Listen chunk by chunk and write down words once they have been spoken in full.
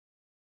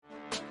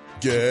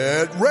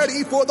Get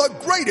ready for the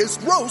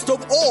greatest roast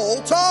of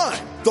all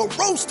time. The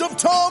Roast of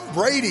Tom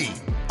Brady.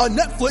 A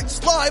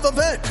Netflix live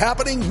event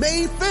happening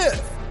May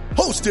 5th.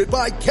 Hosted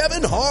by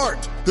Kevin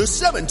Hart. The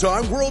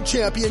 7-time world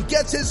champion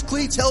gets his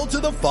cleats held to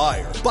the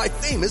fire by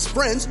famous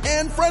friends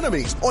and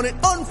frenemies on an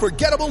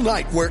unforgettable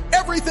night where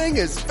everything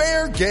is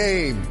fair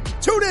game.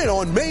 Tune in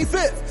on May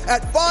 5th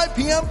at 5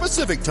 p.m.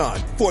 Pacific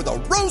time for the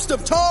Roast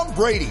of Tom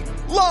Brady.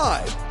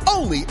 Live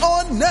only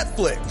on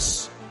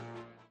Netflix.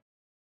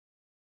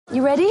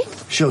 You ready?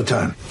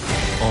 Showtime.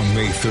 On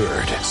May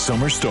 3rd,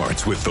 summer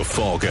starts with The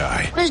Fall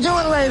Guy. Let's do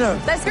it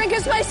later. Let's drink a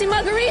spicy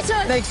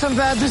margarita. Make some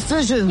bad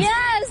decisions.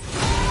 Yes.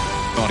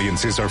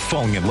 Audiences are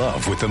falling in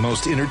love with the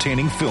most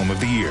entertaining film of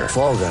the year.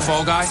 Fall Guy.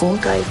 Fall Guy? Fall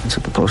Guy. That's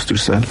what the poster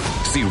said.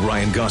 See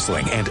Ryan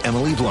Gosling and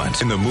Emily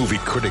Blunt in the movie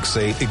critics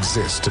say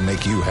exists to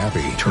make you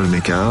happy. Trying to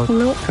make it out?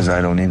 Nope. Because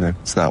I don't either.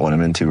 It's not what I'm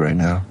into right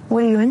now.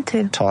 What are you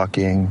into?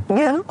 Talking.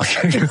 Yeah.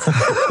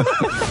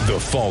 The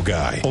Fall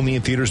Guy. Only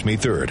in theaters May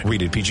 3rd.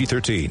 Rated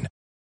PG-13.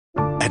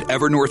 At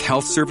Evernorth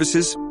Health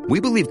Services, we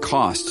believe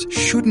costs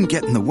shouldn't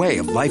get in the way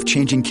of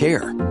life-changing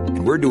care.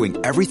 And we're doing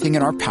everything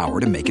in our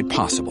power to make it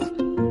possible.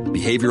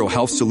 Behavioral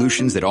health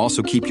solutions that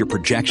also keep your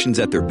projections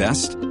at their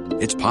best?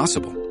 It's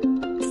possible.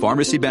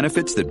 Pharmacy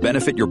benefits that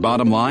benefit your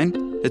bottom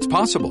line? It's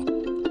possible.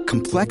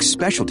 Complex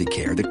specialty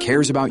care that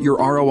cares about your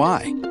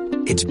ROI?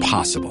 It's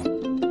possible.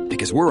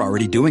 Because we're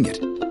already doing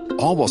it.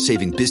 All while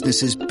saving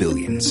businesses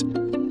billions.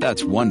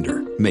 That's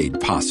Wonder made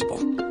possible.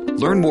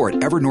 Learn more at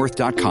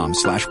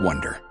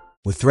evernorth.com/wonder.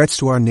 With threats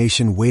to our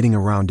nation waiting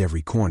around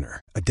every corner,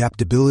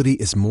 adaptability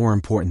is more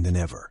important than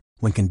ever.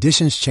 When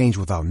conditions change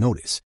without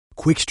notice,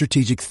 quick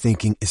strategic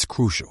thinking is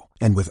crucial.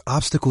 And with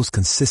obstacles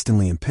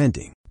consistently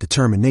impending,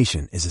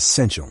 determination is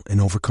essential in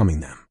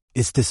overcoming them.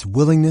 It's this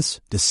willingness,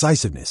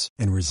 decisiveness,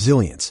 and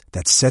resilience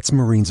that sets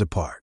Marines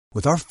apart.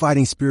 With our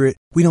fighting spirit,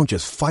 we don't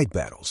just fight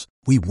battles,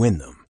 we win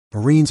them.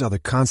 Marines are the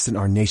constant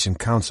our nation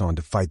counts on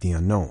to fight the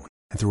unknown.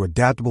 And through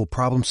adaptable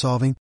problem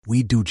solving,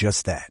 we do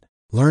just that.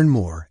 Learn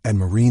more at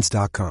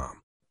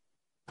Marines.com.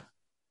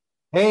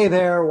 Hey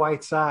there,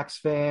 White Sox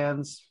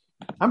fans.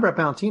 I'm Brett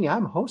Valentini.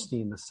 I'm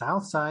hosting the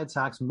Southside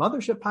Sox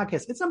Mothership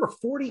Podcast. It's number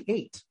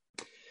 48.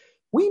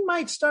 We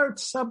might start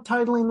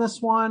subtitling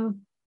this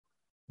one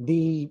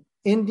the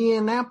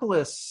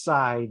Indianapolis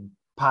Side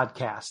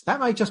Podcast. That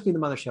might just be the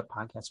Mothership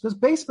Podcast, because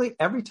basically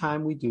every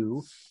time we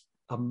do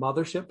a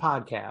Mothership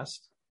Podcast,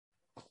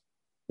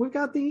 we've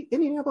got the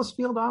Indianapolis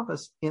field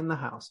office in the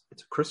house.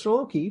 It's Crystal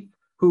O'Keefe,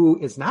 who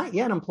is not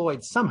yet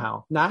employed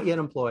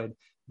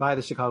by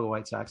the Chicago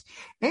White Sox.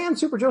 And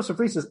Super Joseph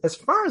Reese, as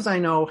far as I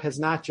know, has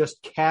not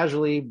just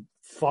casually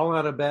fallen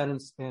out of bed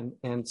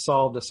and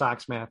solved a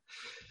Sox math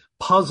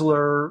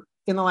puzzler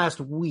in the last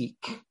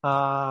week.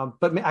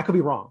 But I could be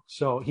wrong,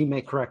 so he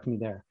may correct me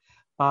there.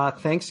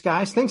 Thanks,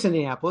 guys. Thanks,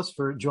 Indianapolis,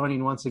 for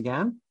joining once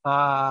again.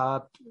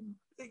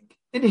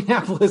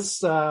 Indianapolis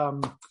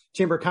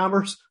Chamber of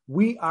Commerce,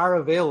 we are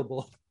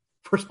available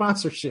for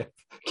sponsorship.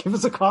 Give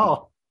us a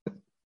call.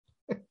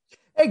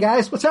 Hey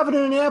guys, what's happening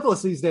in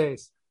Indianapolis these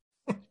days?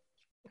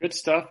 Good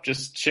stuff.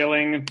 Just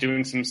chilling,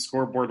 doing some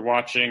scoreboard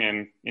watching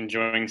and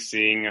enjoying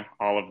seeing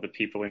all of the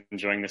people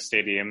enjoying the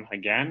stadium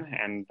again.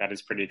 And that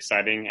is pretty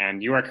exciting.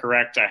 And you are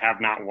correct. I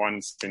have not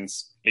won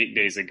since 8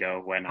 days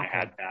ago when I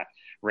had that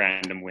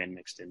random win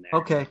mixed in there.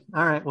 Okay.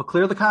 All right. Well,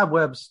 clear the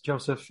cobwebs,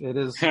 Joseph. It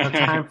is a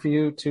time for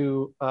you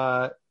to,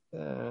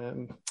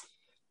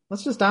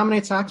 let's just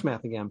dominate Sox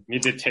math again.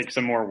 Need to take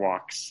some more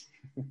walks.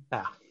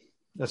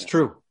 That's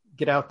true.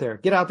 Get out there,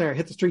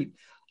 hit the street.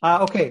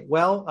 Okay.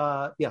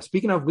 Well,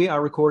 speaking of, we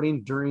are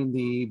recording during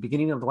the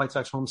beginning of the White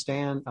Sox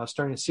homestand,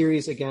 starting a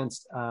series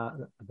against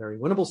a very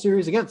winnable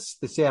series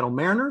against the Seattle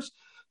Mariners.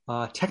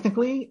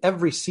 Technically,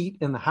 every seat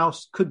in the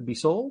house could be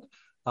sold.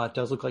 It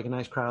does look like a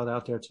nice crowd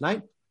out there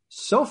tonight.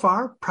 So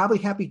far, probably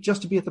happy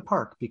just to be at the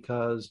park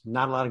because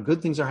not a lot of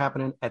good things are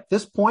happening at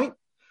this point.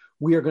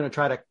 We are going to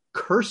try to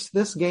curse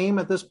this game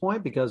at this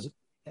point because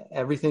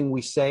everything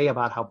we say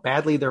about how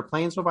badly they're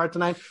playing so far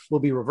tonight will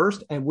be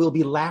reversed and will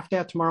be laughed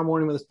at tomorrow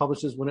morning when this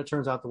publishes, when it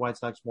turns out the White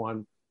Sox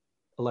won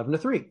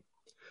 11-3.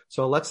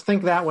 So let's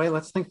think that way.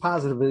 Let's think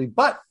positively.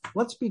 But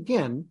let's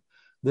begin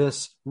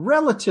this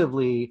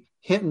relatively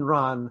hit and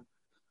run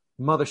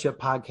Mothership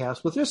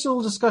Podcast with just a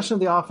little discussion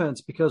of the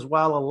offense, because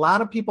while a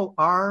lot of people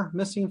are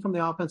missing from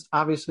the offense,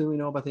 obviously we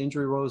know about the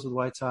injury woes of the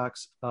White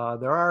Sox.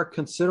 There are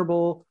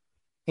considerable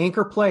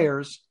anchor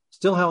players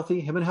still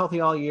healthy, have been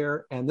healthy all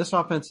year, and this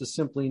offense is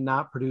simply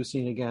not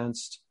producing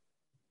against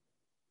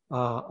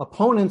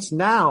opponents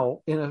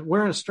now.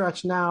 We're in a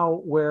stretch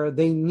now where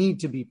they need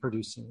to be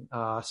producing.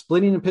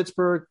 Splitting in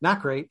Pittsburgh,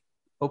 not great.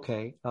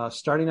 Okay.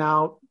 Starting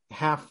out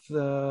half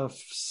the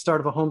start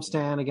of a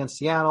homestand against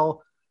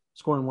Seattle,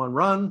 scoring one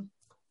run,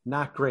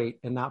 not great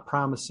and not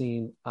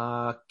promising.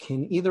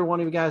 Can either one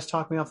of you guys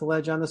talk me off the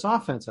ledge on this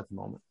offense at the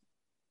moment?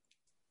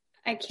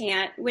 I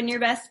can't. When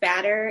your best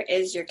batter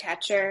is your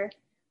catcher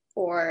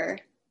or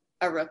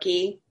a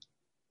rookie,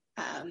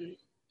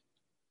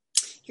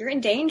 you're in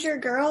danger,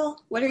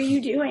 girl. What are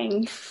you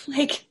doing?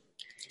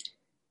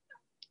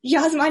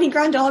 Yasmani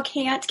Grandal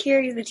can't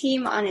carry the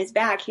team on his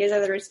back. He has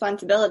other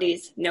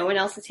responsibilities. No one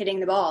else is hitting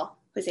the ball.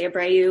 Jose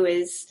Abreu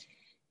is,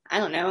 I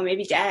don't know,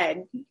 maybe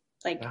dead.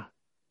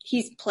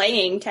 He's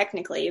playing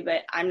technically,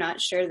 but I'm not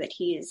sure that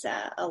he's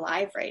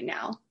alive right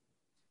now.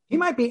 He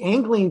might be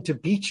angling to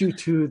beat you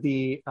to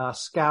the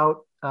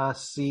scout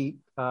seat.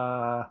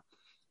 What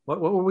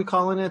were we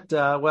calling it?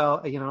 Death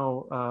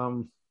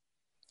in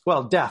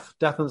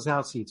the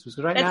scout seats. Because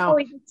right now,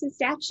 that's his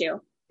statue.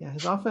 Yeah,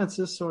 his offense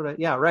is sort of,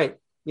 right.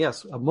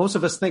 Yes, most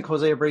of us think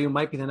Jose Abreu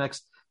might be the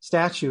next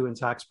statue in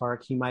Sox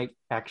Park. He might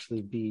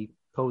actually be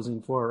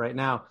posing for it right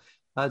now.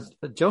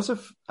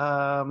 Joseph,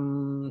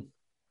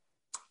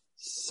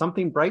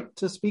 something bright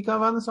to speak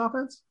of on this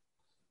offense?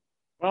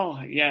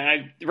 Well, yeah,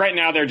 right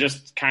now they're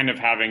just kind of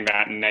having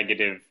that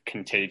negative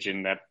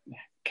contagion that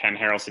Ken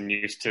Harrelson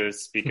used to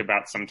speak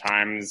about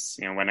sometimes.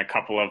 When a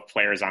couple of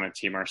players on a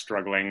team are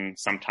struggling,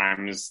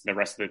 sometimes the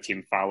rest of the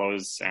team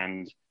follows,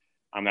 and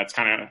that's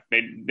kind of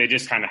they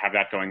just kind of have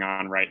that going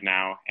on right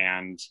now.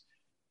 And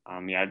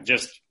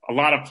just a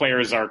lot of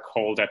players are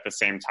cold at the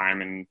same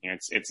time, and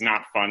it's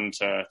not fun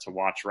to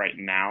watch right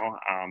now.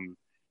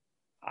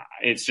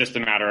 It's just a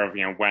matter of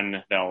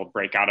when they'll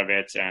break out of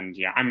it. And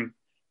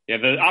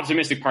the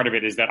optimistic part of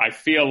it is that I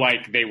feel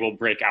like they will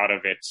break out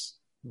of it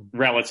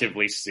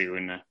relatively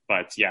soon.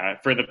 But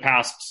for the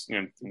past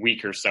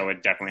week or so,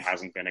 it definitely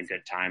hasn't been a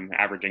good time.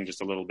 Averaging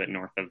just a little bit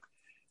north of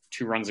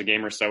 2 runs a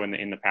game or so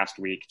in the past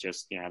week.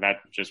 That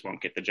just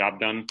won't get the job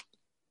done.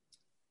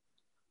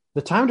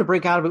 The time to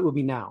break out of it will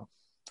be now.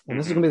 And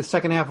this is going to be the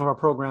second half of our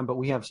program, but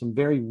we have some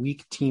very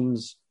weak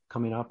teams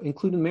coming up,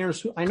 including Mariners,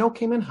 who I know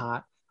came in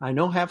hot. I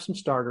know have some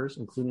starters,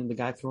 including the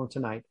guy throwing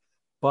tonight.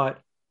 But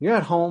you're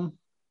at home.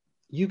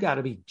 You got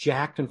to be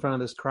jacked in front of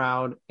this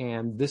crowd,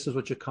 and this is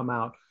what you come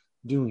out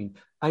doing.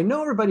 I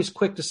know everybody's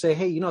quick to say,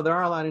 hey, there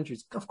are a lot of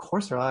injuries. Of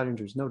course there are a lot of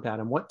injuries, no doubt.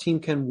 And what team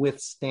can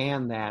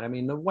withstand that? I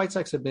mean, the White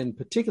Sox have been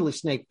particularly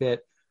snake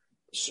bit,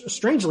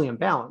 strangely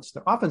imbalanced.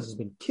 Their offense has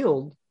been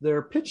killed.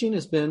 Their pitching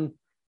has been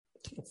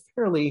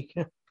fairly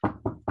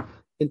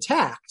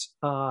intact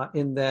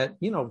in that,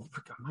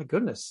 my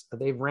goodness,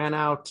 they've ran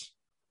out.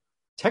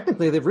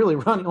 Technically, they've really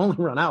only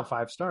run out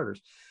 5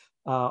 starters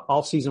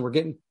all season. We're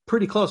getting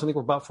pretty close. I think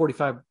we're about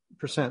 45%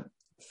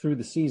 through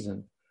the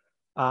season.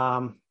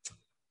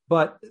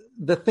 But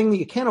the thing that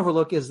you can't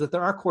overlook is that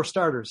there are core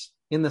starters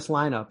in this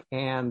lineup.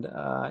 And,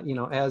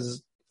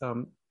 as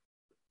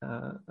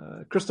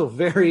Crystal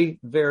very,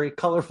 very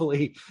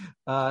colorfully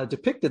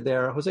depicted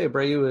there, Jose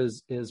Abreu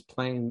is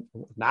playing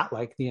not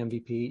like the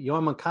MVP.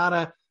 Yoan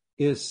Moncada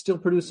is still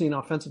producing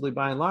offensively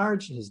by and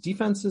large. His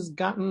defense has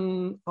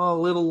gotten a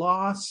little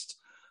lost.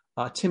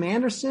 Tim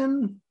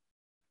Anderson,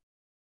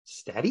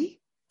 steady,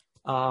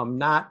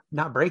 not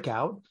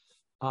breakout.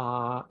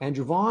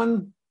 Andrew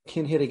Vaughn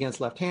can hit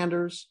against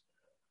left-handers.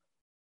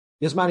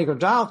 Yasmani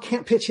Grandal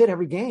can't pitch hit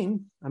every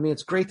game. I mean,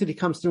 it's great that he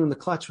comes through in the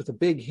clutch with a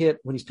big hit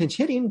when he's pinch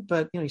hitting,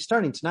 but he's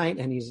starting tonight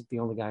and he's the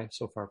only guy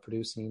so far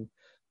producing.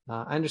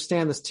 I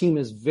understand this team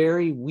is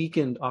very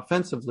weakened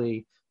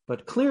offensively,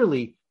 but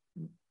clearly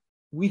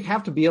we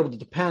have to be able to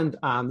depend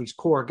on these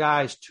core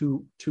guys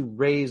to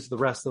raise the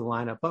rest of the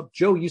lineup up.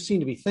 Joe, you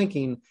seem to be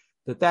thinking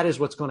that is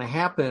what's going to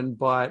happen,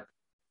 but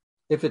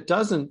if it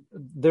doesn't,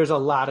 there's a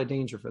lot of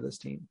danger for this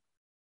team.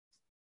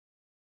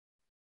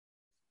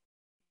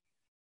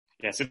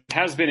 Yes, it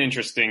has been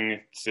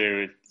interesting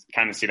to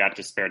kind of see that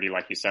disparity,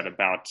 like you said,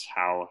 about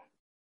how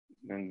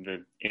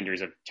the injuries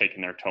have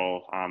taken their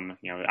toll.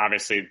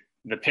 Obviously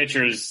the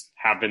pitchers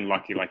have been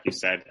lucky, like you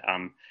said,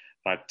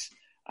 but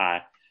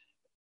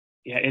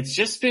it's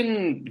just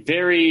been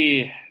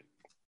very,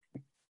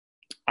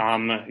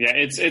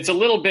 it's a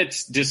little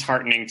bit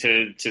disheartening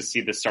to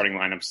see the starting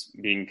lineups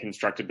being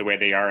constructed the way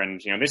they are.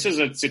 And, this is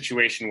a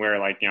situation where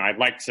I'd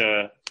like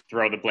to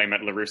throw the blame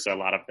at La Russa a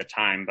lot of the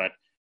time, but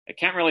I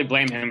can't really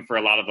blame him for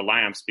a lot of the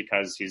lineups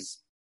because he's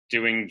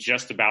doing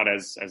just about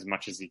as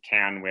much as he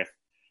can with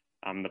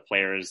the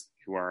players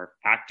who are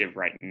active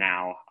right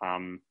now.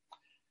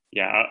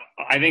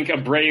 I think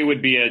Abreu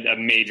would be a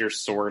major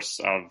source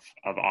of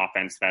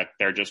offense that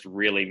they're just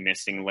really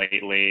missing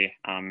lately.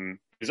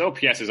 His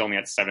OPS is only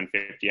at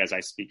 750 as I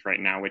speak right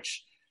now,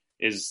 which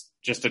is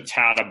just a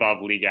tad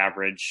above league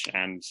average.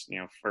 And,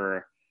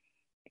 for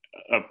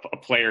a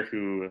player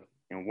who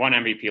won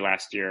MVP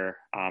last year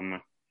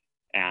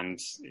and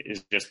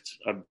is just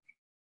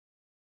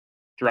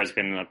has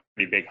been a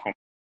pretty big home.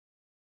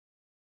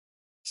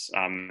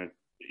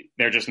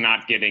 They're just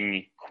not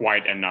getting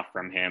quite enough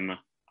from him.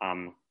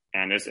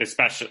 And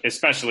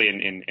especially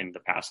in the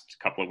past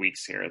couple of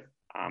weeks here.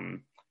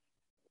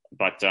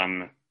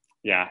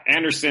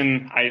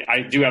 Anderson,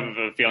 I do have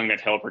a feeling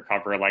that he'll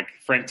recover. Like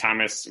Frank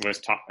Thomas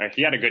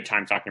he had a good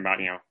time talking about,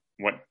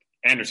 what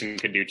Anderson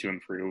could do to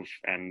improve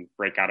and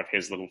break out of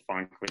his little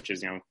funk, which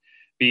is,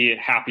 be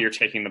happier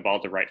taking the ball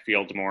to right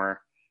field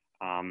more.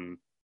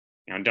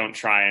 Don't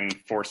try and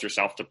force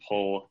yourself to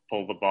pull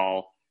the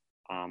ball.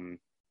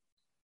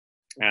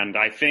 And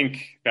I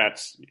think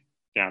that's,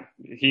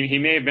 he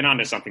may have been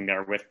onto something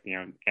there with,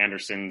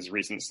 Anderson's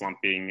recent slump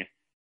being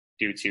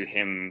due to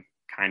him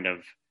kind of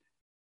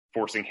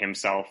forcing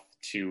himself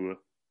to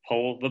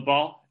pull the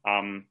ball.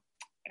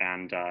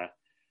 And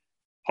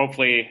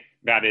hopefully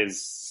that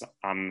is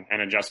an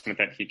adjustment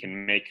that he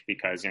can make,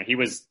 because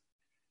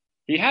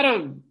he had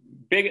a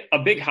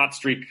big hot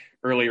streak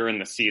earlier in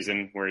the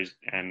season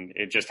and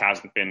it just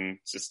hasn't been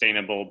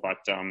sustainable. But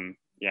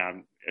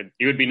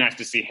it would be nice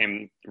to see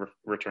him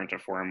return to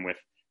form with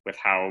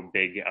how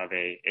big of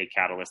a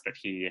catalyst that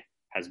he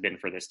has been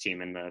for this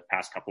team in the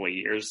past couple of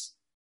years.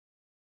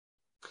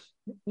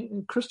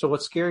 Crystal,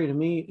 what's scary to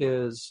me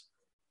is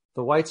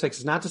the White Sox.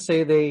 Is not to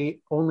say they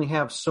only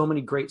have so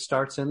many great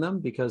starts in them,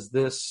 because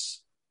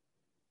this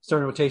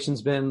starting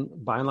rotation's been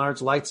by and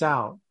large lights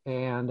out.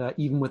 And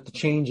even with the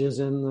changes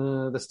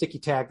in the sticky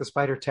tack, the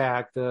spider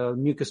tack, the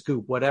mucus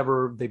goop,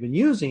 whatever they've been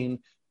using,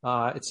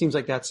 it seems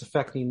like that's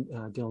affecting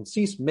Dylan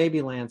Cease,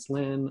 maybe Lance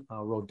Lynn,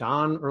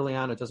 Rodon early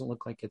on. It doesn't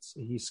look like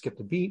he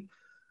skipped a beat,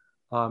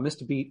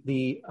 missed a beat.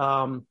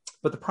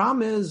 But the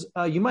problem is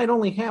you might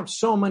only have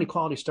so many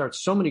quality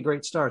starts, so many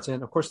great starts.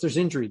 And of course there's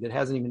injury that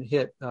hasn't even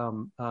hit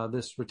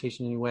this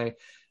rotation anyway.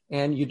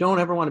 And you don't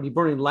ever want to be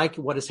burning like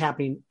what is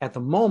happening at the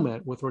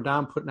moment with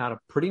Rodon putting out a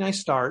pretty nice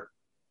start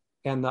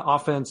and the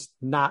offense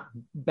not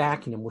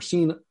backing him. We're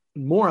seeing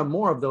more and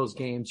more of those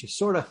games.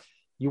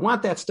 You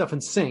want that stuff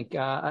in sync.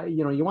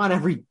 You want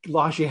every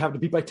loss you have to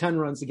be by 10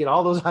 runs to get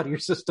all those out of your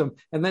system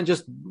and then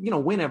just,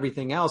 win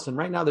everything else. And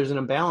right now there's an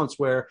imbalance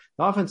where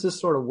the offense is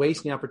sort of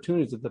wasting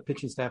opportunities that the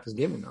pitching staff is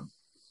giving them.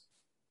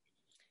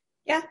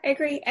 Yeah, I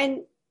agree.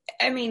 And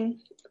I mean,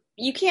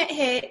 you can't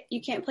hit,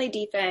 you can't play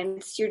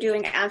defense. You're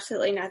doing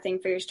absolutely nothing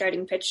for your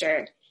starting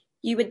pitcher.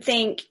 You would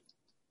think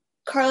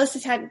Carlos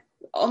has had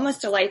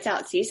almost a lights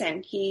out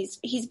season.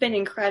 He's been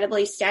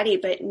incredibly steady,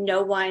 but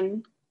no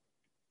one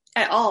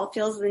at all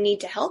feels the need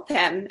to help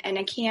him. And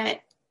I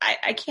can't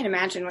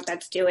imagine what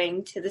that's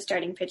doing to the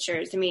starting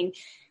pitchers. I mean,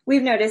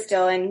 we've noticed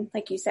Dylan,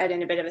 like you said,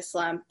 in a bit of a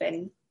slump,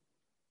 and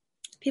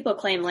people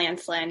claim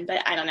Lance Lynn,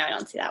 but I don't know. I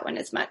don't see that one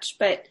as much,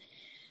 but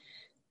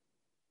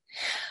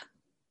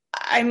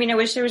I mean, I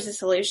wish there was a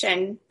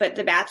solution, but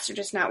the bats are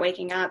just not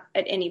waking up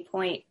at any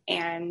point.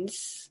 And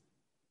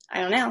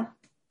I don't know.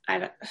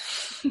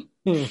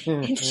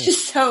 It's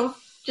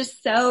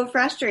just so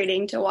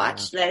frustrating to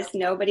watch this.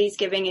 Nobody's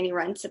giving any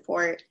run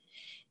support,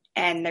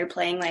 and they're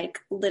playing like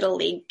little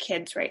league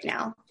kids right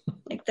now.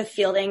 Like the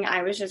fielding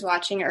I was just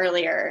watching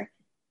earlier,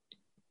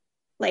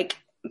 like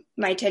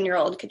my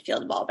 10-year-old could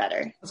field the ball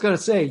better. I was going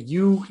to say,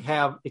 you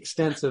have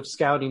extensive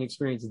scouting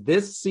experience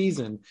this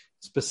season,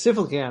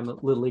 specifically on the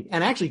Little League,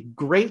 and actually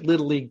great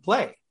Little League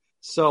play.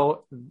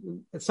 So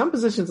some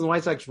positions in the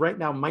White Sox right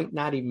now might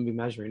not even be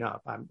measuring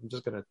up. I'm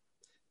just going to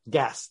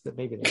guess that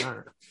maybe they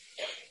aren't.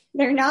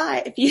 They're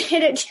not. If you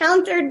hit it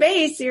down third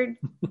base, they're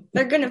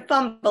going to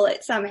fumble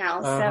it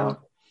somehow. So.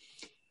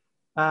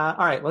 All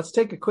right, let's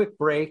take a quick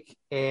break,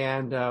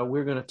 and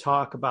we're going to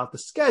talk about the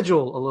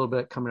schedule a little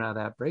bit coming out of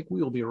that break.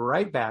 We will be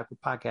right back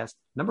with podcast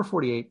number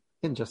 48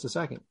 in just a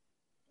second.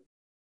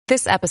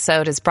 This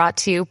episode is brought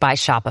to you by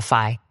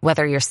Shopify.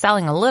 Whether you're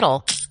selling a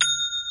little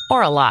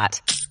or a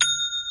lot,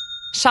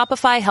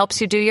 Shopify helps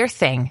you do your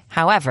thing,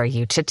 however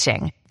you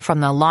cha-ching.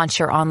 From the launch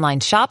your online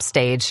shop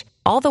stage,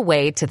 all the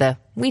way to the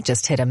we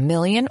just hit 1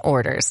 million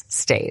orders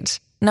stage.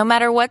 No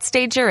matter what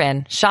stage you're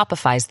in,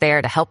 Shopify's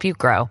there to help you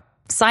grow.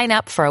 Sign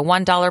up for a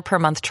 $1 per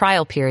month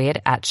trial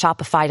period at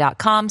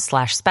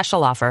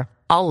shopify.com/special offer,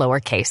 all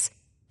lowercase.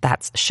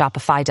 That's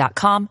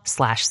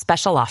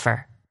shopify.com/special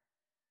offer.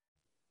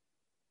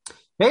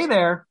 Hey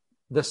there.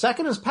 The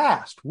second has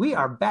passed. We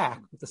are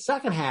back with the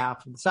second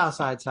half of the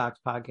Southside Sox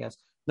podcast,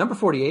 number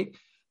 48.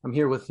 I'm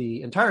here with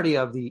the entirety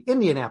of the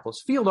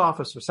Indianapolis field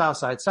office for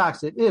Southside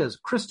Sox. It is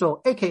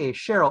Crystal, a.k.a.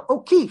 Cheryl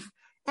O'Keefe,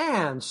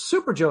 and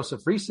Super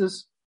Joseph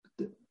Reeses,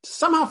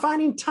 somehow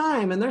finding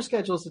time in their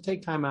schedules to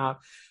take time out.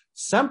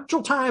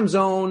 Central Time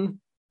Zone,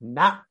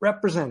 not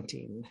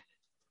representing.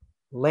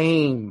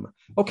 Lame.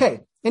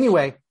 Okay,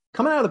 anyway,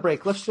 coming out of the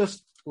break,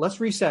 let's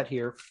reset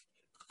here.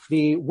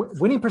 The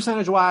winning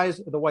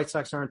percentage-wise, the White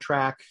Sox are on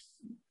track,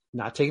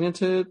 not taking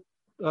into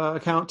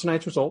account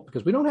tonight's result,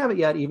 because we don't have it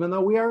yet, even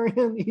though we are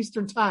in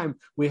Eastern time.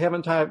 We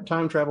haven't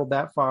time traveled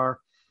that far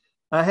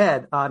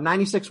ahead.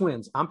 96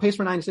 wins. On pace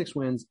for 96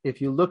 wins.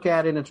 If you look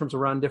at it in terms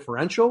of run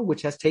differential,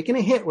 which has taken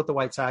a hit with the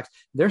White Sox,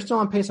 they're still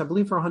on pace, I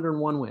believe, for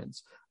 101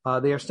 wins.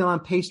 They are still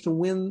on pace to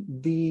win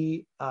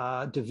the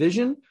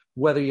division,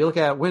 whether you look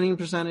at winning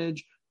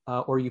percentage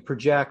or you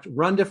project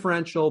run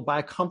differential by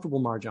a comfortable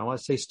margin. I want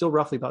to say still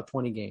roughly about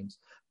 20 games.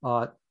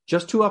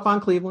 Just 2 up on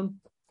Cleveland,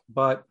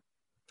 but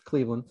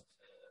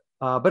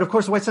of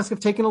course, the White Sox have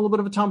taken a little bit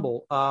of a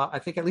tumble. I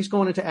think at least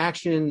going into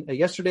action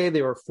yesterday,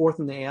 they were 4th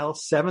in the AL,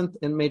 7th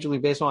in Major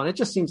League Baseball. And it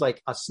just seems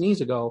like a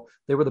sneeze ago,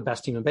 they were the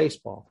best team in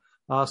baseball.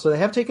 So they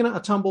have taken a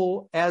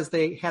tumble as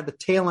they had the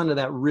tail end of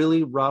that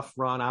really rough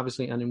run,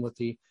 obviously ending with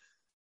the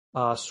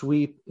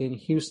sweep in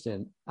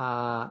Houston.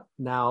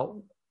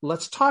 Now,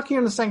 let's talk here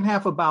in the second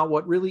half about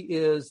what really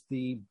is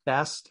the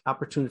best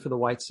opportunity for the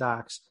White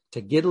Sox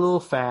to get a little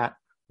fat,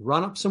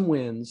 run up some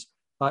wins.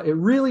 It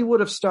really would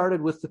have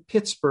started with the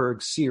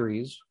Pittsburgh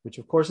series, which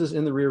of course is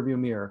in the rearview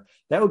mirror.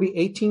 That would be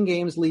 18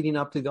 games leading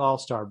up to the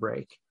All-Star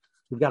break.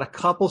 We've got a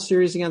couple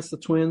series against the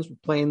Twins. We're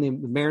playing the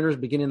Mariners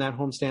beginning that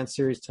homestand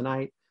series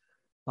tonight,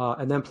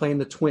 and then playing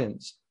the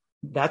Twins.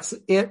 That's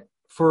it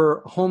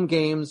for home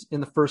games in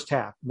the first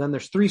half. Then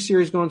there's 3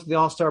 series going to the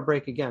All-Star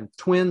break again.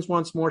 Twins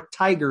once more,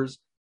 Tigers,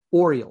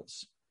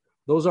 Orioles.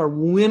 Those are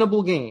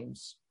winnable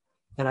games.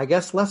 And I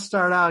guess let's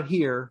start out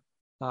here,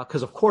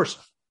 because of course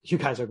you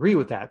guys agree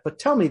with that. But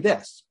tell me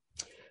this.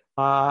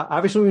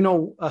 Obviously, we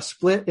know a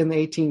split in the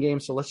 18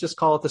 games, so let's just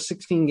call it the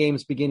 16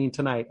 games beginning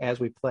tonight as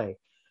we play.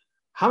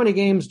 How many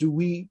games do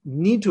we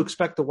need to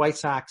expect the White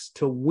Sox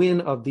to win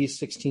of these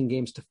 16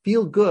 games to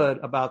feel good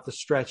about the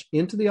stretch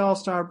into the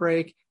All-Star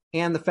break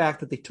and the fact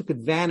that they took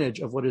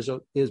advantage of what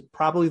is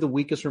probably the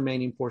weakest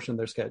remaining portion of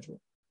their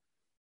schedule?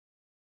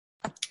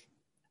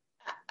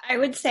 I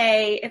would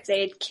say if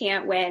they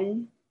can't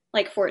win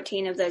like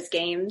 14 of those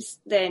games,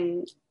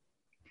 then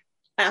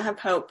I don't have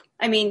hope.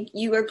 I mean,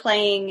 you were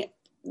playing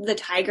the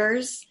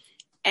Tigers,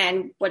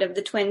 and what have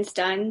the Twins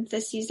done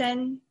this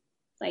season?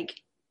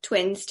 Like,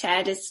 Twins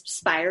Ted is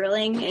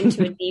spiraling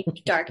into a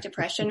deep, dark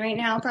depression right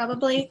now,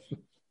 probably.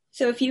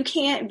 So if you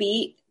can't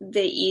beat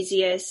the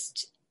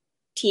easiest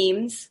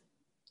teams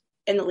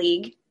in the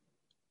league,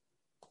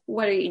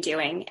 what are you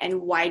doing?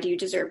 And why do you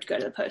deserve to go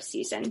to the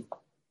postseason?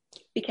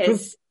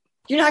 Because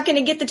you're not going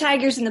to get the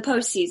Tigers in the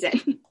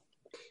postseason.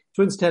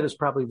 Twins Ted is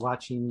probably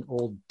watching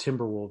old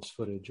Timberwolves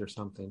footage or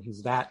something.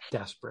 He's that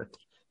desperate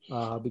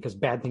because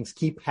bad things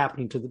keep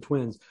happening to the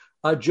Twins.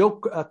 Joe,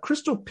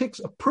 Crystal picks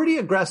a pretty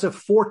aggressive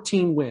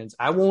 14 wins.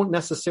 I won't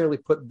necessarily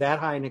put that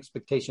high an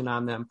expectation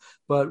on them,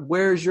 but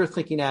where's your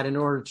thinking at in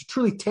order to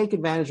truly take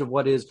advantage of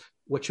what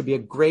should be a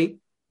great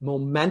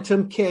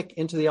momentum kick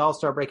into the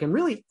All-Star break and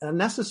really a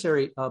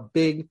necessary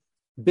big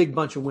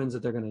bunch of wins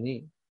that they're going to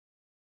need?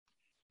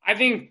 I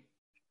think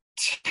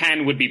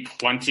 10 would be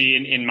plenty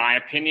in my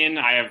opinion.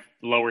 I have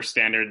lower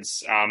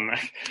standards. But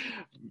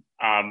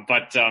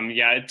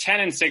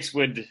 10-6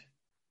 would,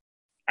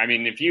 I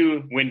mean, if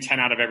you win 10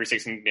 out of every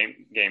 16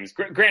 games,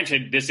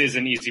 granted, this is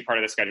an easy part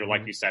of the schedule,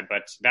 like you said,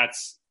 but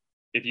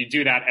if you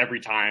do that every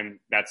time,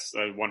 that's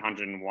a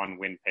 101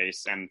 win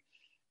pace. And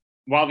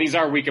while these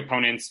are weak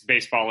opponents,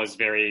 baseball is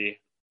very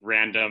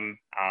random.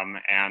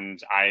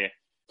 And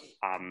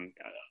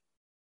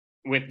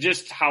with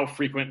just how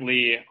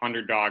frequently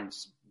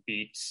underdogs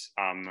beat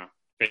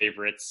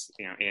favorites,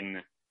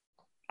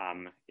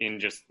 in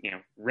just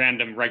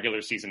random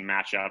regular season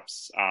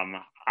matchups,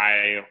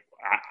 my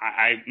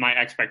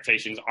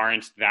expectations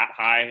aren't that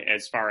high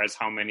as far as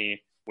how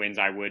many wins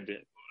I would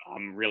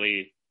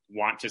really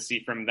want to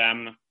see from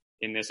them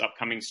in this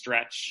upcoming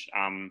stretch.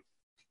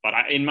 But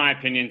in my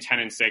opinion,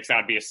 10-6, that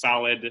would be a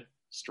solid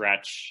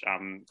stretch.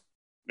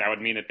 That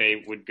would mean that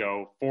they would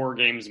go 4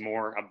 games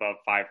more above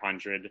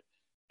 500,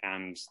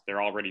 and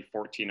they're already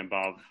 14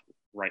 above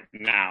right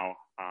now.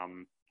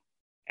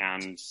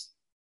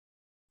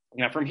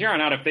 From here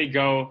on out, if they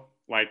go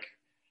like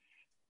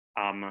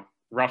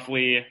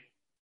roughly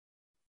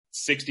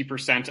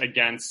 60%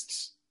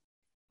 against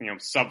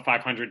sub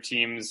 500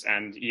 teams,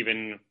 and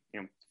even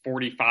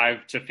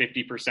 45 to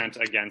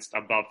 50% against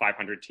above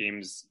 500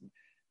 teams,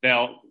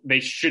 they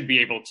should be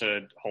able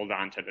to hold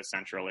on to the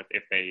Central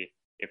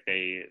if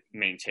they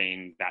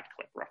maintain that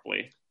clip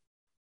roughly.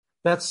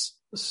 That's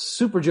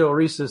Super Joe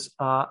Reese's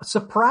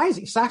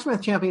surprising Sox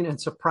Math champion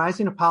and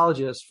surprising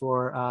apologist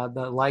for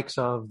the likes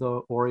of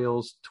the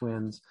Orioles,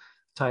 Twins,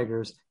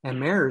 Tigers, and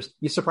Mariners.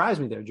 You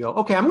surprised me there, Joe.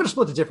 Okay, I'm going to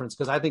split the difference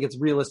because I think it's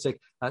realistic.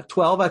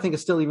 12, I think,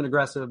 is still even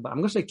aggressive, but I'm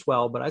going to say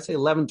 12, but I say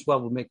 11,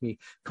 12 will make me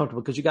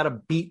comfortable because you got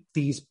to beat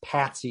these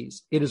patsies.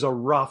 It is a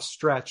rough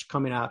stretch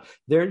coming out.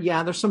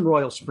 There's some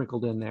Royals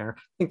sprinkled in there.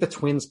 I think the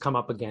Twins come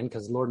up again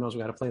because Lord knows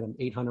we got to play them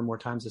 800 more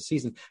times this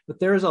season. But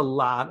there's a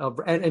lot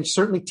of, and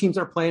certainly teams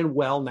are playing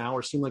well now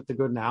or seem like they're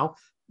good now.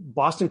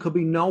 Boston could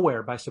be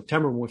nowhere by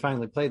September when we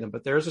finally play them,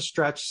 but there's a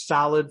stretch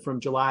solid from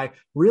July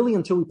really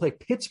until we play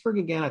Pittsburgh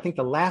again. I think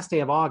the last day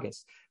of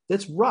August.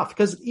 That's rough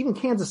because even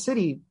Kansas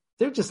City,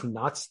 they're just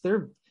nuts.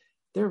 They're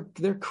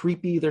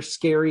creepy. They're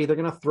scary. They're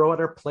going to throw at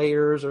our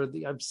players, or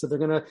they're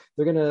going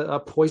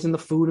to poison the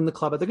food in the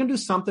club. They're going to do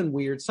something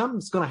weird.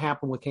 Something's going to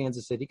happen with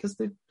Kansas City because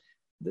they're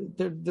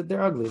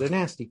ugly. They're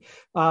nasty.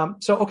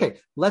 Okay,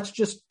 let's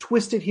just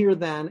twist it here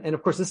then. And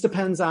of course, this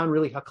depends on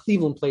really how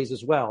Cleveland plays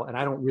as well. And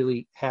I don't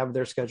really have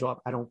their schedule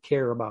up. I don't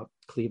care about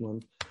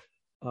Cleveland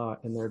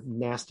and their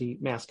nasty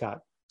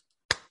mascot.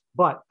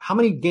 But how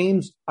many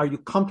games are you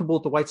comfortable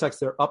with the White Sox?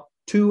 They're up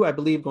 2, I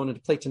believe, going into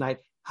play tonight.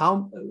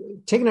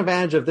 Taking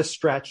advantage of this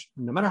stretch,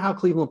 no matter how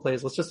Cleveland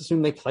plays, let's just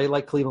assume they play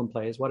like Cleveland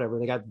plays, whatever.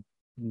 They got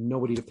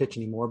nobody to pitch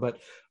anymore. But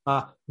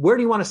where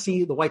do you want to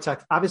see the White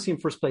Sox? Obviously in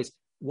first place.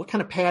 What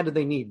kind of pad do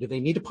they need? Do they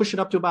need to push it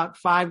up to about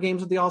 5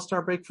 games of the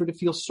All-Star break for it to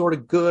feel sort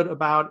of good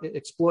about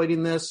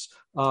exploiting this?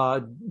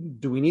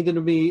 Do we need them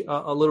to be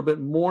a little bit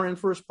more in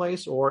first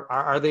place, or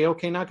are they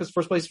okay now? Because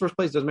first place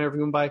doesn't matter if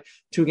you win by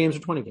 2 games or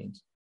 20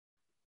 games.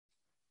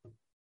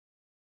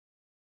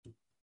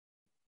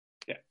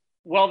 Yeah,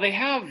 Well, they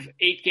have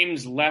 8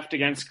 games left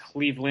against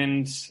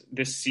Cleveland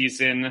this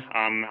season.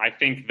 I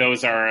think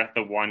those are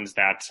the ones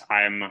that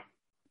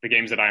the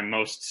games that I'm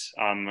most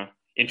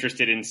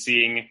interested in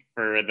seeing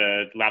for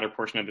the latter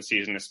portion of the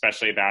season,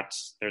 especially that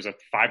there's a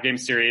 5-game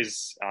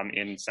series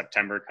in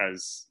September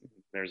because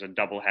there's a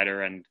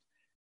doubleheader and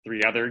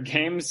 3 other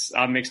games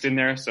mixed in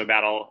there. So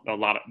there'll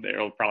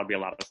probably be a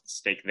lot of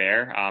stake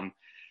there.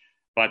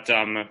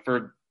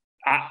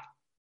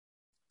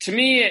 To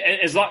me,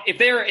 if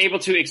they are able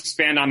to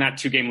expand on that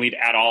 2-game lead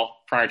at all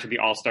prior to the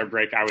All-Star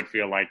break, I would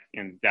feel like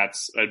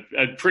that's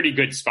a pretty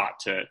good spot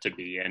to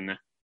be in.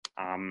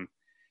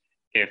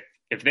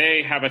 If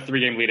they have a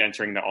 3-game lead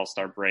entering the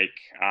All-Star break,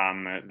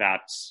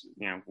 that's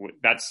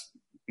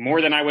more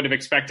than I would have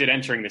expected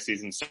entering the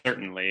season,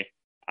 certainly.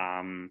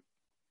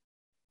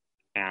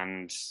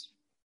 And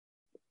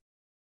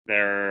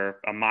they're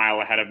a mile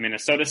ahead of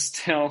Minnesota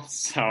still,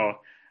 so.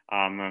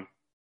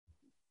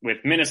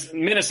 With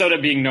Minnesota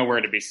being nowhere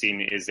to be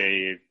seen is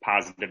a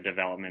positive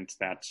development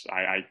that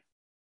I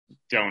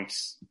don't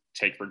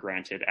take for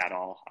granted at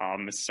all.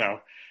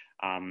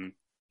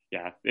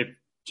 If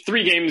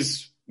 3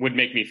 games would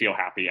make me feel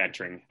happy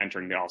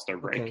entering the All-Star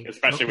break,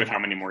 especially with how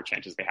many more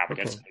chances they have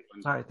against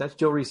Cleveland. All right, that's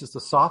Joe Reese. It's the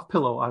soft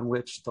pillow on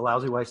which the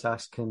lousy White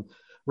Sox can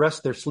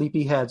rest their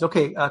sleepy heads.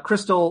 Okay,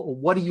 Crystal,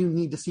 what do you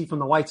need to see from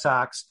the White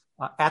Sox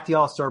at the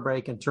All-Star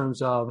break in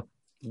terms of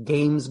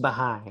games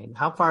behind?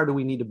 How far do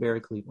we need to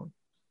bury Cleveland?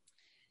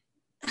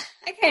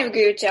 I kind of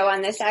agree with Joe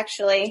on this,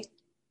 actually.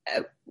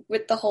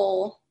 With the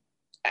whole,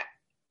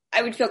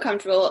 I would feel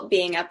comfortable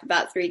being up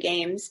about 3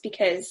 games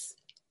because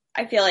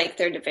I feel like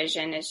their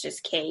division is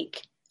just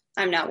cake.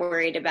 I'm not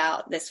worried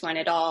about this one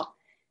at all.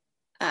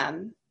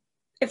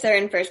 If they're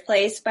in first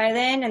place by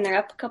then and they're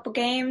up a couple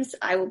games,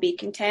 I will be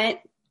content,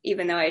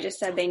 even though I just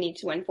said they need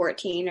to win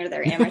 14 or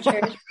they're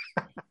amateurs.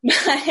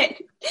 But,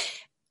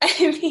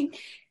 I mean,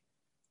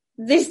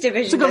 this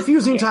division. It's a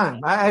confusing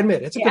time. I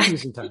admit, it's a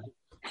confusing time.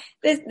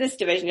 This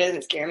division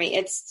doesn't scare me.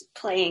 It's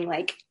playing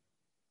like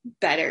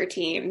better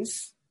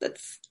teams.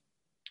 That's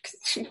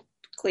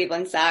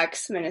Cleveland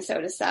sucks,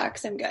 Minnesota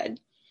sucks. I'm good.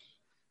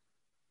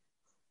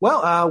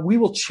 Well, we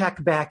will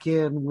check back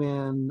in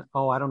when,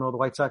 the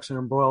White Sox are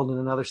embroiled in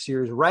another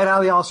series right out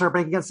of the All-Star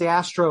break against the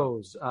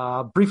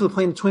Astros. Briefly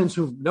playing the Twins,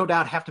 who no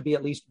doubt have to be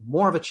at least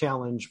more of a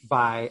challenge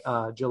by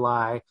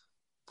July.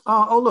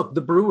 Look,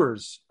 the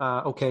Brewers,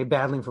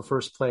 battling for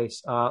first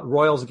place.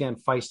 Royals again,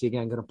 feisty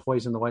again, going to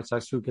poison the White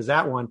Sox too, because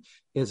that one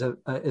is an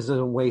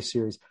away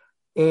series.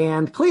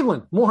 And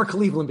Cleveland, more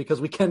Cleveland,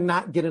 because we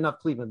cannot get enough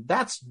Cleveland.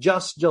 That's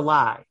just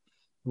July.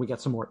 We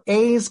got some more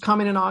A's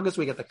coming in August.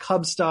 We got the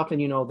Cubs stuff,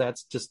 and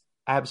that's just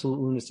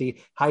absolute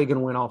lunacy. How are you going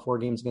to win all 4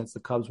 games against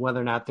the Cubs,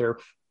 whether or not they're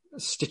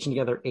stitching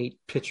together 8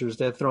 pitchers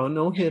that throw a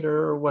no-hitter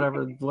or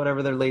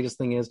whatever their latest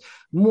thing is.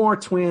 More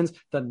Twins,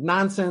 the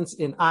nonsense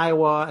in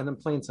Iowa, and then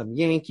playing some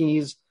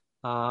Yankees.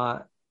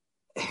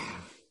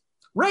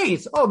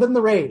 Rays. Then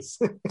the Rays.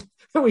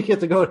 We get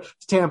to go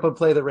to Tampa and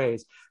play the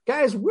Rays.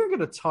 Guys, we're going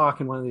to talk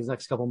in one of these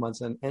next couple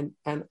months, and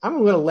I'm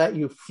going to let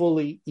you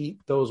fully eat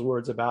those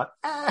words about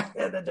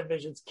the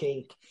division's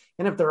cake.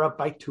 And if they're up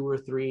by 2 or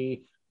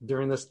 3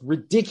 during this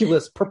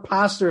ridiculous,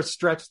 preposterous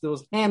stretch that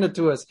was handed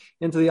to us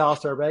into the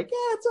All-Star break,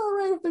 it's all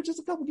right if they're just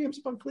a couple games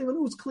up on Cleveland.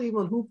 Who's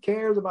Cleveland? Who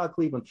cares about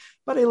Cleveland?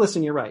 But hey,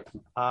 listen, you're right.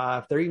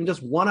 If they're even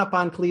just 1 up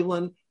on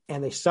Cleveland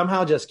and they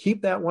somehow just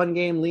keep that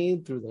 1-game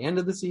lead through the end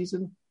of the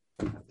season,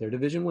 they're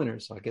division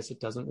winners. So I guess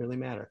it doesn't really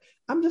matter.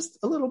 I'm just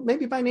a little,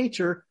 maybe by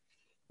nature,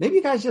 maybe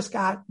you guys just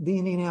got the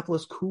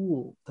Indianapolis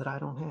cool that I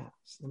don't have.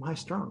 Am I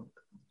strong?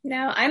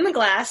 No, I'm a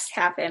glass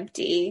half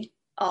empty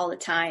all the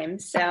time,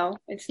 so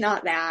it's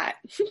not that.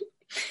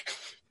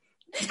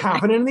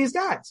 Confident in these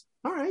guys.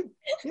 All right.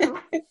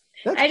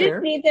 I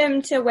just need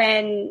them to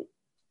win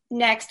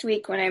next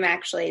week when I'm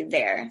actually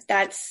there.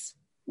 That's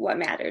what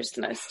matters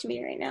the most to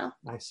me right now.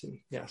 I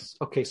see. Yes.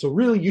 Okay. So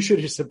really, you should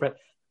have just said, Brett,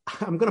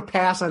 I'm going to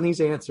pass on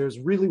these answers.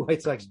 Really,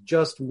 White Sox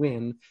just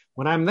win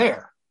when I'm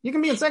there. You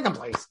can be in second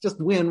place.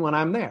 Just win when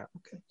I'm there.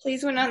 Okay.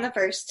 Please win on the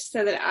first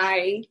so that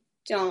I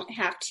don't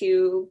have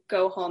to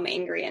go home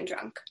angry and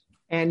drunk.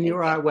 And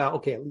you're well,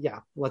 okay, yeah.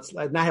 Let's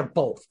not have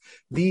both.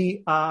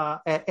 And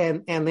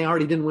they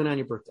already didn't win on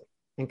your birthday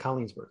and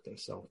Colleen's birthday.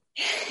 So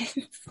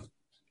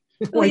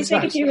White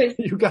Sox,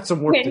 you got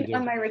some work to do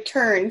on my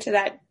return to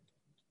that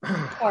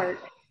park.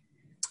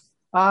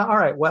 All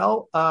right.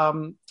 Well,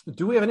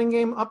 do we have an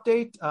in-game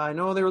update? I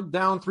know they were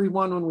down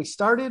 3-1 when we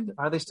started.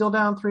 Are they still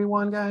down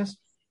 3-1, guys?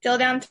 Still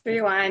down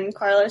 3-1.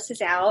 Carlos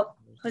is out.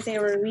 Jose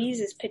Ruiz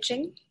is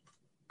pitching.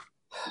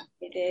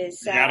 It is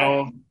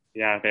Seattle.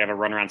 Yeah, they have a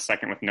run around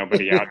second with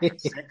nobody out at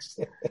 6.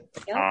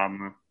 Yep.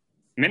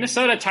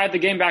 Minnesota tied the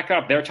game back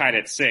up. They're tied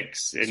at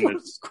 6 in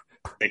the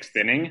 6th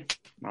inning.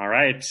 All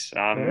right.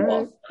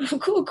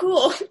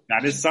 Cool.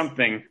 That is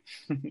something.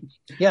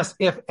 Yes,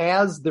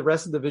 as the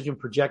rest of the division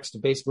projects to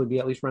basically be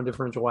at least run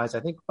differential wise,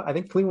 I think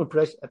Cleveland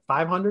projects at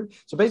 500.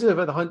 So basically,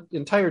 if the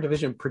entire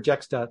division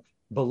projects to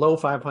below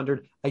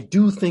 500. I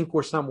do think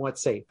we're somewhat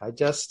safe. I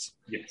just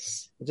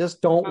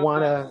don't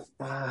want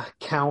to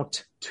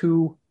count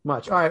too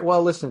much. All right.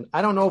 Well, listen,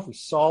 I don't know if we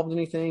solved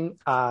anything.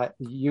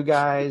 You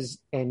guys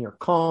and your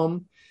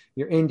calm,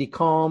 your Indy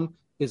calm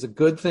is a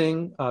good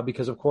thing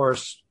because, of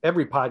course,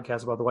 every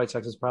podcast about the White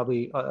Sox is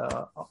probably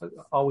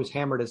always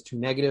hammered as too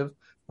negative.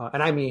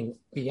 And I mean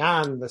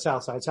beyond the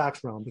Southside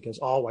Sox realm, because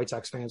all White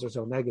Sox fans are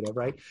so negative,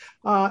 right?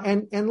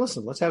 And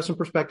listen, let's have some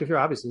perspective here.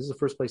 Obviously, this is a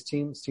first place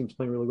team. This team's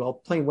playing really well,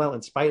 playing well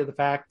in spite of the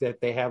fact that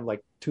they have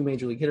like 2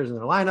 major league hitters in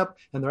their lineup,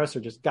 and the rest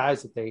are just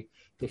guys that they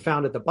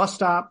found at the bus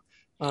stop.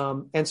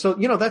 And so,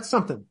 that's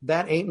something.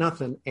 That ain't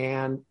nothing.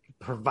 And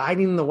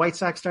providing the White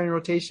Sox starting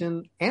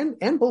rotation and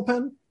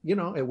bullpen,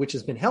 which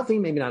has been healthy,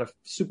 maybe not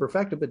super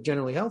effective, but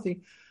generally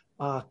healthy,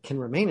 can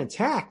remain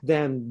intact,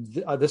 then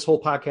this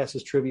whole podcast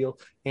is trivial.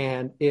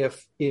 And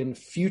if in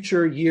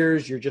future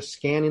years you're just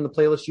scanning the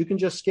playlist, you can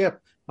just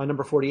skip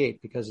number 48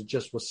 because it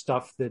just was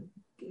stuff that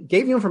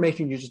gave you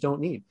information you just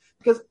don't need.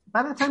 Because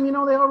by that time, they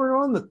already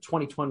won the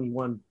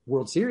 2021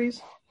 World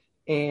Series,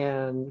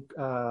 and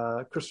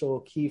Crystal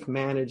O'Keefe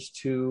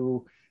managed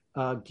to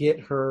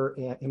get her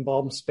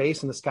embalmed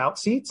space in the scout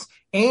seats,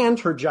 and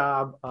her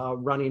job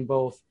running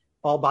both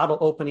all bottle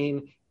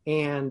opening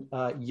and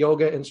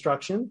yoga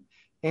instruction.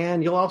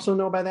 And you'll also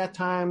know by that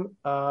time,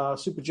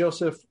 Super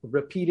Joseph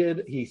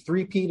he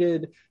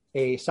three-peated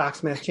a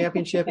Sox Math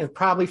championship and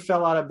probably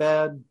fell out of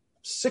bed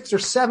 6 or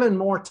 7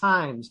 more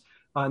times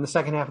in the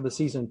second half of the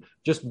season,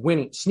 just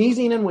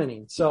sneezing and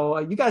winning. So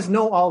you guys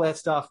know all that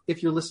stuff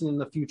if you're listening in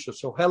the future.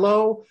 So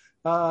hello,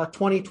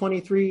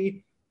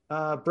 2023,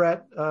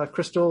 Brett,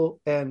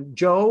 Crystal, and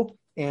Joe,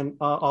 and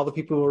all the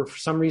people who for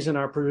some reason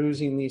are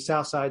perusing the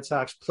Southside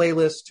Sox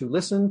playlist to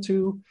listen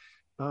to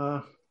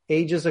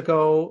ages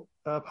ago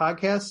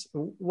podcasts.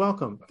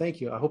 Welcome.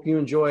 Thank you. I hope you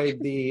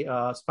enjoyed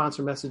the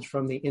sponsor message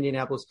from the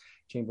Indianapolis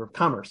Chamber of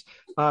Commerce.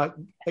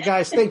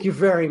 Guys, thank you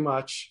very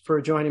much for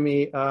joining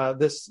me.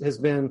 This has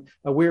been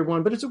a weird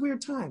one, but it's a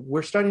weird time.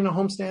 We're starting a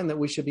homestand that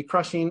we should be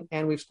crushing,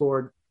 and we've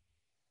scored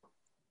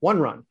 1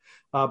 run.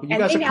 But you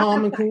guys are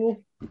calm and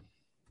cool.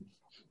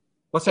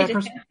 What's that,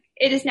 Chris?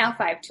 It is now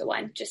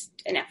 5-1, just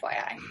an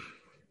FYI.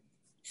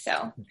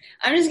 So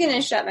I'm just going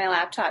to shut my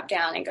laptop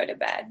down and go to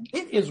bed.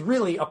 It is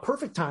really a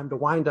perfect time to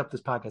wind up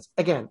this podcast.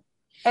 Again,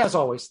 as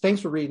always,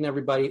 thanks for reading,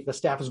 everybody. The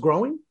staff is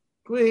growing.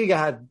 We've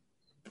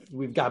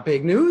got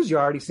big news. You're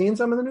already seeing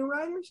some of the new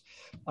writers.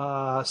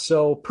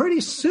 So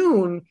pretty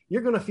soon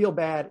you're going to feel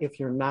bad if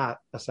you're not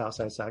a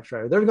Southside Sox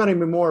writer. There's going to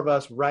be more of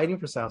us writing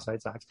for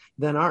Southside Sox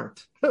than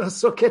aren't.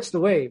 So catch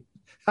the wave.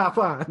 Hop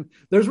on.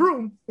 There's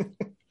room.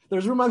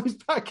 There's room on these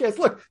podcasts.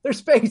 Look, there's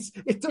space.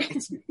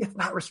 It's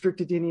not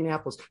restricted to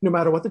Indianapolis. No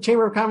matter what the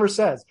Chamber of Commerce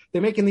says,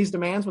 they're making these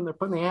demands when they're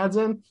putting the ads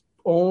in.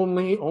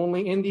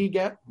 Only Indy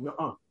get.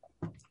 No,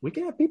 we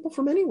can have people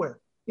from anywhere.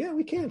 Yeah,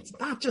 we can. It's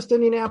not just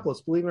Indianapolis,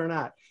 believe it or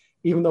not.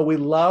 Even though we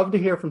love to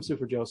hear from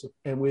Super Joseph,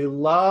 and we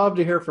love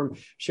to hear from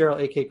Cheryl,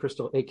 a.k.a.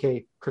 Crystal,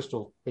 a.k.a.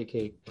 Crystal,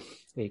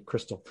 a.k.a.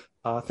 Crystal.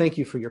 Thank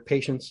you for your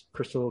patience,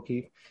 Crystal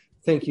O'Keefe.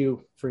 Thank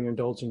you for your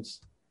indulgence,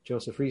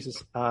 Joseph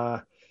Reeses.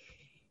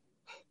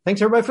 Thanks,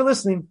 everybody, for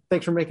listening.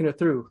 Thanks for making it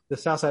through the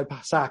Southside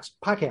Sox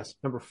podcast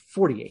number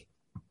 48.